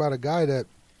talking about a guy that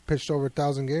pitched over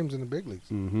 1,000 games in the big leagues.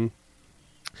 Mm-hmm.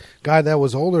 Guy that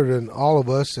was older than all of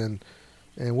us, and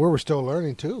we were still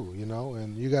learning too,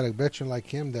 And you got a veteran like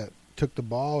him that took the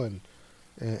ball and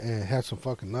had some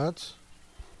fucking nuts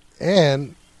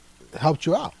and helped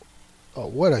you out. Oh,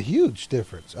 what a huge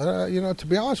difference. To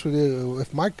be honest with you,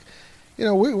 if Mike,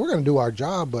 we're going to do our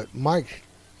job, but Mike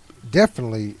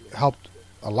definitely helped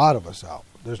a lot of us out.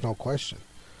 There's no question.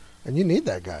 And you need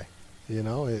that guy,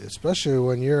 especially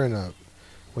when you're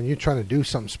when you're trying to do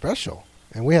something special.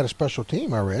 And we had a special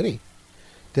team already.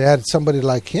 To add somebody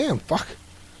like him,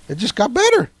 it just got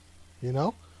better,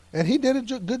 And he did a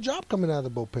good job coming out of the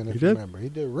bullpen, if you remember. He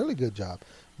did a really good job.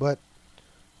 But,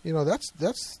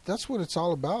 that's what it's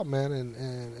all about, man.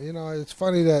 And it's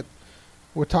funny that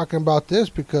we're talking about this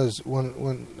because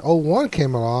when 01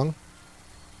 came along,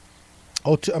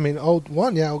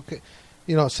 01, yeah, okay.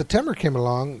 September came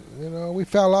along, we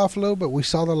fell off a little bit. We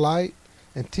saw the light.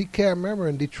 And TK, I remember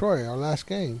in Detroit, our last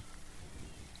game,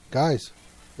 guys,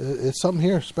 it's something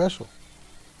here special.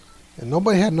 And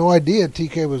nobody had no idea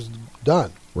TK was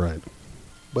done. Right.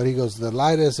 But he goes, the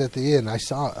light is at the end. I've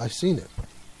seen it.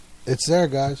 It's there,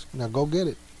 guys. Now go get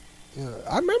it. You know,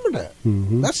 I remember that.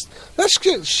 Mm-hmm. That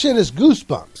shit is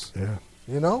goosebumps. Yeah.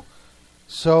 You know?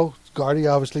 So Guardy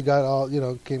obviously got all,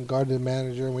 came Guardy the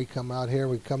manager, and we come out here.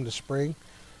 We come to spring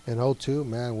in 02.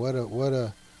 Man, what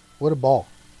a ball.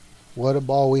 What a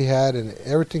ball we had, and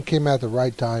everything came at the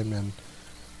right time. And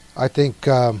I think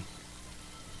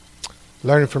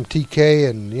learning from TK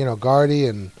and, Guardy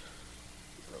and,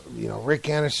 Rick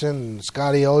Anderson and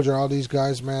Scotty Olger, all these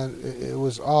guys, man, it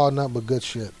was all nothing but good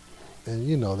shit. And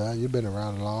you know that. You've been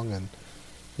around long. And,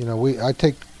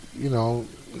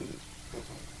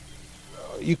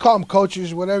 you call them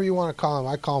coaches, whatever you want to call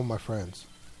them. I call them my friends.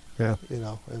 Yeah.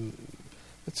 And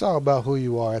it's all about who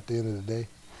you are at the end of the day.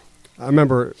 I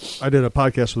remember I did a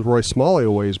podcast with Roy Smalley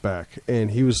a ways back, and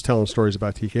he was telling stories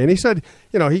about TK. And he said,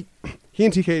 he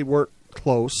and TK weren't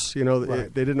close.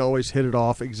 Right. They didn't always hit it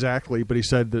off exactly, but he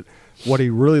said that what he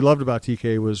really loved about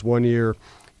TK was one year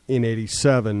in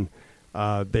 87,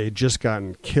 they had just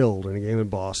gotten killed in a game in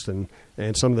Boston,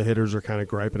 and some of the hitters are kind of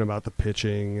griping about the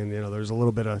pitching, and there's a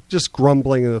little bit of just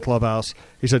grumbling in the clubhouse.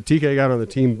 He said TK got on the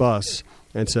team bus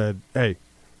and said, "Hey,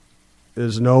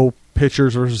 there's no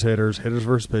pitchers versus hitters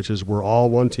versus pitches. We're all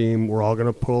one team. We're all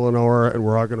going to pull an oar, and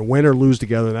we're all going to win or lose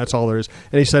together, and that's all there is."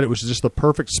 And he said it was just the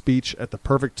perfect speech at the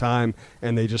perfect time,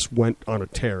 and they just went on a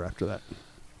tear after that.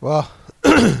 Well,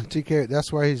 TK,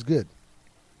 that's why he's good.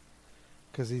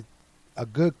 Because he's a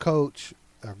good coach,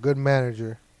 a good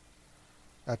manager,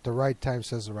 at the right time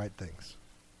says the right things.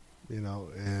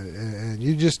 And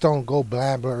you just don't go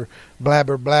blabber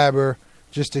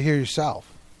just to hear yourself.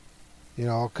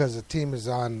 Because the team is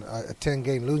on a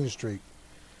 10-game losing streak,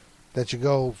 that you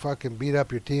go fucking beat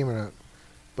up your team.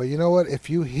 But you know what? If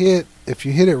you hit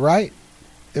it right,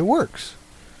 it works.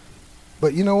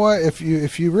 But you know what? If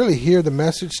you really hear the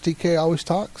message, TK always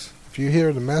talks. If you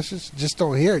hear the message, just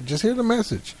don't hear it. Just hear the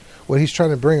message, what he's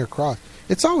trying to bring across.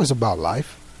 It's always about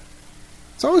life.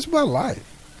 It's always about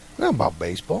life. It's not about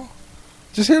baseball.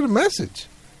 Just hear the message.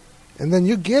 And then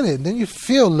you get it. And then you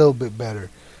feel a little bit better.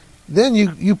 Then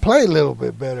you play a little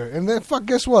bit better, and then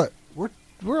guess what? We're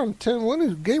on a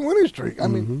 10-game winning streak. I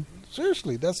mean,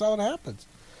 seriously, that's how it happens.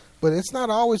 But it's not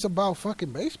always about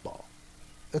fucking baseball.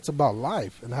 It's about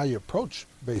life and how you approach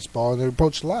baseball and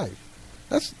approach life.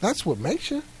 That's what makes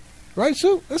you, right,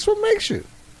 Sue? That's what makes you,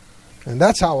 and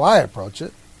that's how I approach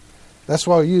it. That's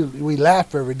why we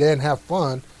laugh every day and have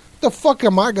fun. The fuck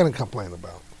am I gonna complain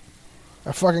about?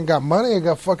 I fucking got money. I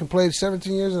got fucking played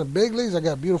 17 years in the big leagues. I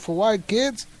got beautiful white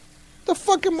kids. The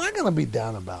fuck am I going to be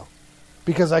down about?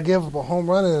 Because I give up a home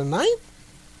run in the ninth?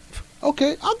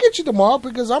 Okay, I'll get you tomorrow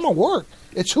because I'm at work.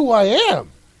 It's who I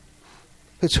am.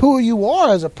 It's who you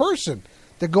are as a person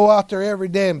to go out there every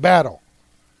day and battle.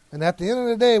 And at the end of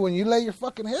the day, when you lay your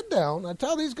fucking head down, I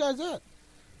tell these guys that.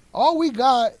 All we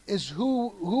got is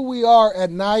who we are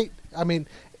at night. I mean,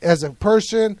 as a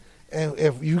person, and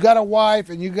if you got a wife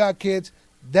and you got kids,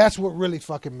 that's what really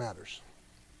fucking matters.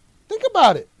 Think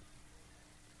about it.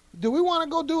 Do we want to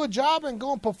go do a job and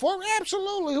go and perform?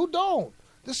 Absolutely. Who don't?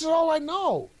 This is all I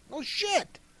know. No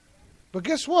shit. But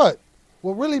guess what?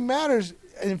 What really matters,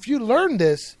 and if you learn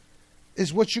this,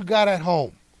 is what you got at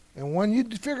home. And when you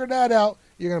figure that out,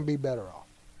 you're going to be better off.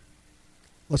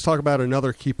 Let's talk about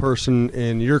another key person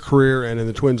in your career and in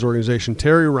the Twins organization,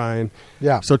 Terry Ryan.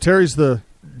 Yeah. So Terry's the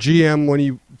GM when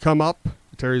you come up.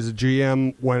 Terry's the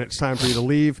GM when it's time for you to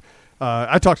leave.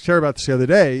 I talked to Terry about this the other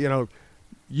day.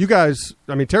 You guys,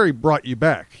 Terry brought you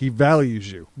back. He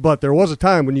values you. But there was a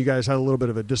time when you guys had a little bit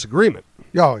of a disagreement.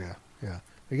 Oh, yeah.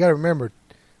 You got to remember,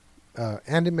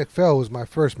 Andy McPhail was my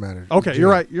first manager. Okay, you're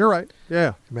right.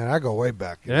 Yeah. Man, I go way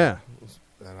back. Yeah.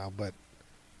 But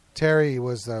Terry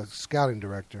was the scouting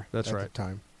director at the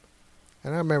time.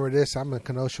 And I remember this. I'm in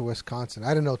Kenosha, Wisconsin. I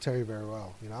didn't know Terry very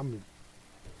well. I'm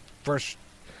first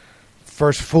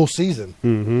full season.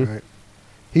 Mm-hmm. Right?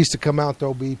 He used to come out and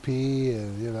throw BP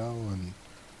and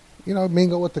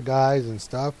mingle with the guys and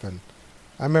stuff. And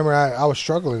I remember I was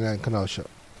struggling in Kenosha.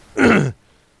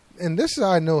 And this is how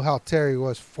I know how Terry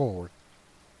was forward.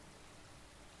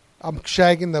 I'm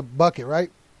shagging the bucket,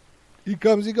 right? He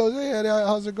comes, he goes, "Hey, Eddie,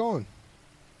 how's it going?"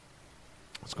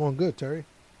 "It's going good, Terry."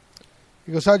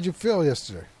 He goes, "How'd you feel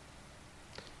yesterday?"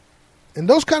 And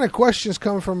those kind of questions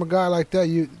coming from a guy like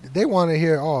that, they want to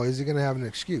hear, "Oh, is he going to have an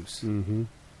excuse?" Mm-hmm.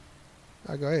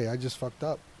 I go, "Hey, I just fucked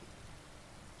up."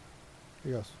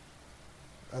 He goes,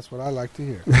 "That's what I like to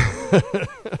hear."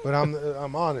 But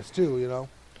I'm honest too,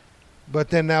 But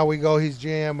then now we go, he's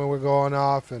GM, and we're going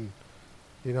off, and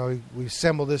we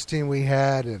assembled this team we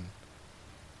had, and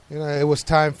it was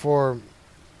time for,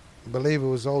 I believe it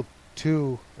was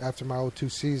 02, after my 02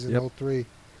 season, yep. 03.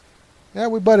 Yeah,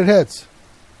 we butted heads.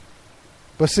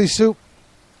 But see, Soup,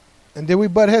 and did we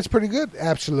butt heads pretty good?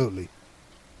 Absolutely.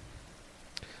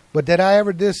 But did I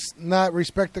ever not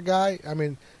respect the guy? I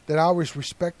mean, did I always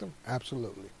respect him?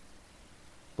 Absolutely.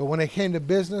 But when it came to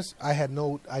business, I had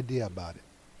no idea about it.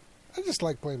 I just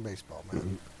like playing baseball, man.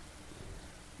 Mm-hmm.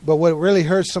 But what really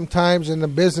hurts sometimes in the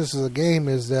business of the game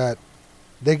is that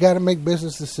they got to make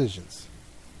business decisions.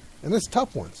 And it's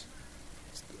tough ones.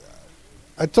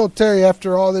 I told Terry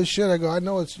after all this shit, I go, I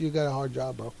know you got a hard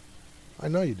job, bro. I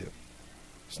know you do.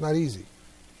 It's not easy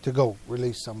to go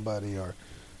release somebody or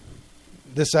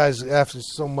decide after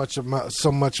so much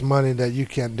money that you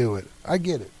can't do it. I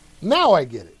get it. Now I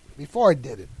get it. Before I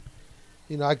did it,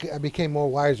 I became more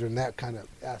wiser in that kind of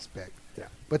aspect. Yeah.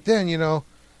 But then,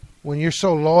 when you're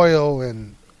so loyal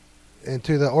and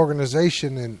to the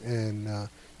organization and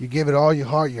you give it all your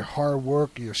heart, your hard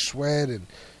work, your sweat, and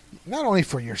not only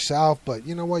for yourself, but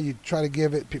you know what, you try to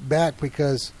give it back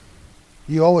because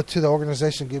you owe it to the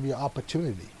organization to give you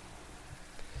opportunity.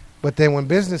 But then when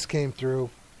business came through,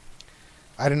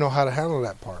 I didn't know how to handle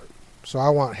that part. So I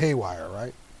went haywire,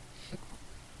 right?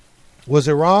 Was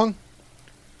it wrong?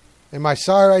 Am I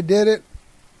sorry I did it?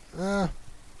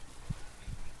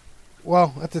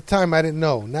 Well, at the time I didn't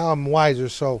know. Now I'm wiser,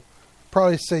 so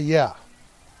probably say yeah.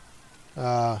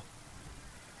 But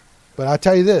I'll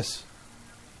tell you this.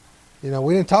 We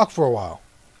didn't talk for a while.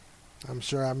 I'm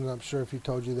not sure if he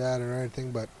told you that or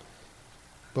anything, but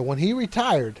when he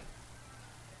retired,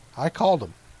 I called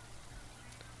him.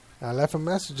 I left a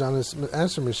message on his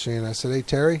answer machine. I said, "Hey,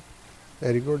 Terry,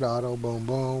 Eddie Guardado, boom,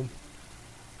 boom."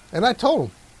 And I told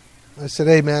him. I said,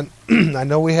 "Hey, man, I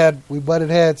know we butted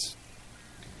heads,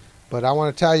 but I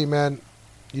want to tell you, man,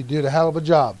 you did a hell of a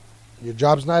job. Your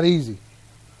job's not easy.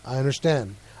 I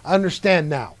understand. I understand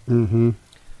now." Mm-hmm.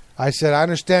 I said, "I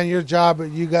understand your job, but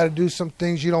you got to do some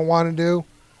things you don't want to do,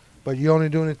 but you only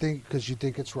do anything because you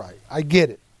think it's right. I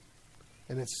get it.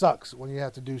 And it sucks when you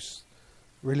have to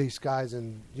release guys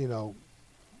and,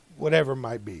 whatever it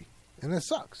might be. And it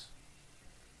sucks.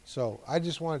 So I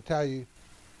just want to tell you,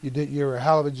 you're a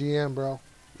hell of a GM, bro.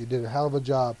 You did a hell of a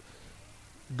job.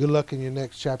 Good luck in your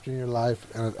next chapter in your life,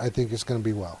 and I think it's going to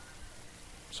be well."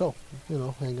 So,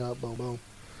 hang up, boom, boom.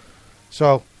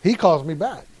 So he calls me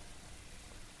back.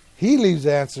 He leaves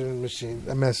the answering machine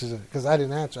a message because I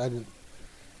didn't answer.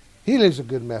 He leaves a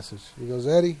good message. He goes,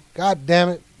 "Eddie, God damn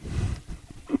it."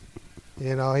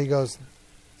 He goes,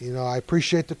 "I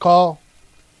appreciate the call.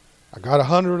 I got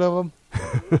 100 of them."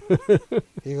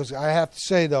 He goes, "I have to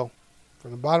say, though, from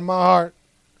the bottom of my heart,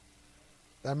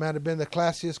 that might have been the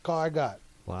classiest call I got."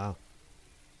 Wow.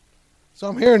 So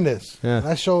I'm hearing this. Yeah. And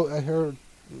I heard,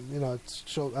 I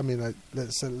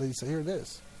said, "Lisa, hear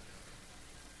this."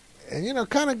 And, I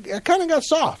kind of got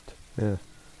soft. Yeah.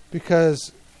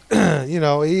 Because,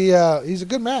 he's a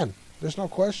good man. There's no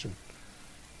question.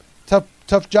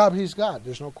 Tough job he's got.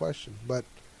 There's no question. But,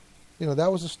 that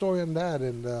was the story on that.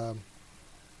 And,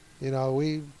 he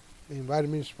invited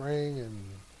me to spring.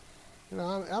 And,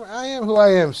 I am who I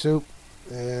am, Soup.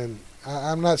 And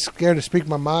I'm not scared to speak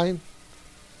my mind.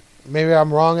 Maybe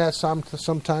I'm wrong at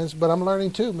sometimes, but I'm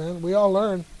learning too, man. We all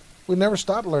learn. We never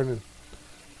stop learning.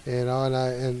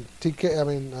 And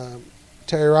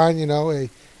Terry Ryan, hey,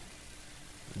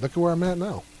 look at where I'm at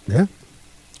now. Yeah.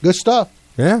 Good stuff.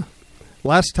 Yeah.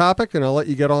 Last topic, and I'll let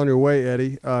you get on your way,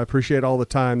 Eddie. I appreciate all the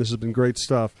time. This has been great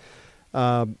stuff,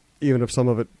 even if some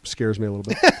of it scares me a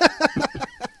little bit.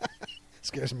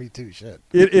 Scares me too, shit.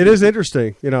 It is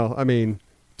interesting.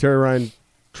 Terry Ryan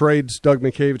trades Doug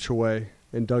Mankiewicz away,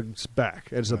 and Doug's back.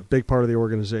 It's a big part of the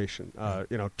organization.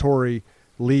 Torrey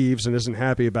leaves and isn't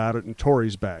happy about it, and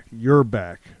Torrey's back. You're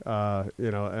back. Hell,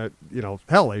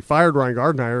 they fired Ryan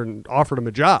Gardner and offered him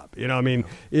a job.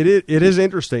 It is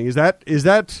interesting. Is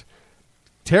that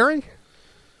Terry?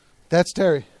 That's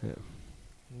Terry.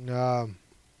 Yeah.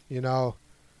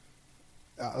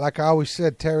 Like I always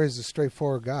said, Terry's a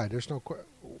straightforward guy. There's no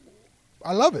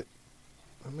I love it.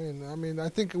 I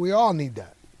think we all need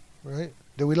that, right?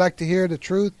 Do we like to hear the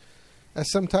truth?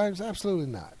 Sometimes, absolutely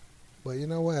not. But you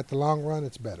know what? At the long run,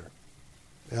 it's better.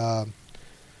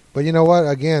 But you know what?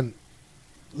 Again,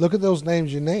 look at those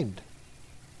names you named.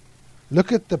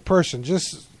 Look at the person,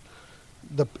 just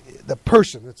the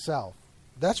person itself.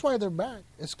 That's why they're back.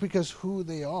 It's because who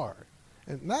they are.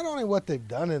 And not only what they've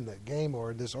done in the game or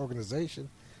in this organization,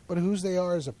 but who they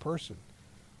are as a person.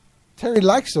 Terry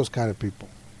likes those kind of people.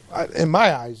 In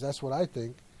my eyes, that's what I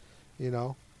think.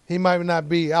 He might not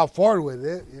be out forward with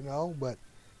it, but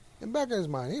in the back of his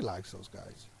mind, he likes those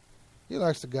guys. He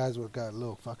likes the guys with got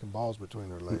little fucking balls between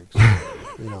their legs.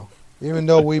 Even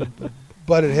though we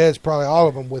butted heads, probably all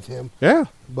of them with him. Yeah.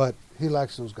 But he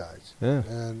likes those guys. Yeah.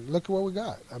 And look at what we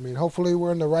got. I mean, hopefully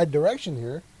we're in the right direction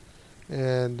here.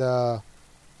 And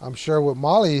I'm sure with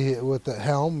Molly with the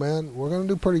helm, man, we're going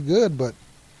to do pretty good. But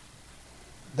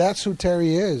that's who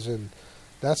Terry is, and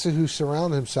that's who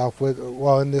surrounded himself with.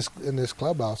 Well, in this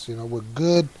clubhouse, with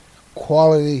good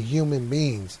quality human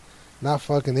beings, not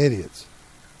fucking idiots.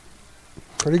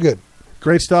 Pretty good.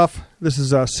 Great stuff. This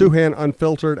is Suhan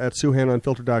Unfiltered at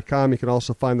SuhanUnfiltered.com. You can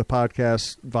also find the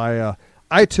podcast via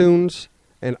iTunes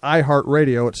and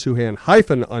iHeartRadio at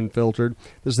Suhan-Unfiltered.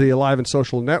 This is the Alive and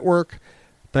Social Network.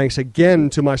 Thanks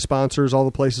again to my sponsors, all the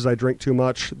places I drink too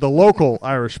much. The local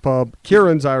Irish pub,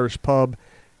 Kieran's Irish Pub,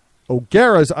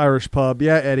 O'Gara's Irish Pub.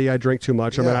 Yeah, Eddie, I drink too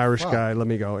much. I'm an Irish guy. Let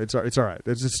me go. It's all right.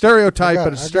 It's a stereotype,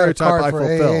 but it's a stereotype I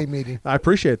fulfill. I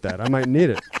appreciate that. I might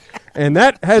need it. And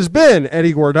that has been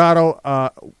Eddie Guardado.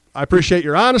 I appreciate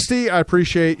your honesty. I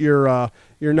appreciate your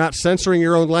not censoring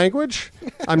your own language.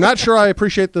 I'm not sure I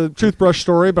appreciate the toothbrush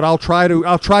story, but I'll try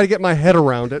to get my head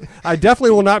around it. I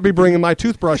definitely will not be bringing my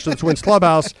toothbrush to the Twins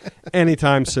Clubhouse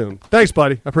anytime soon. Thanks,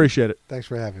 buddy. I appreciate it. Thanks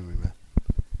for having me, man.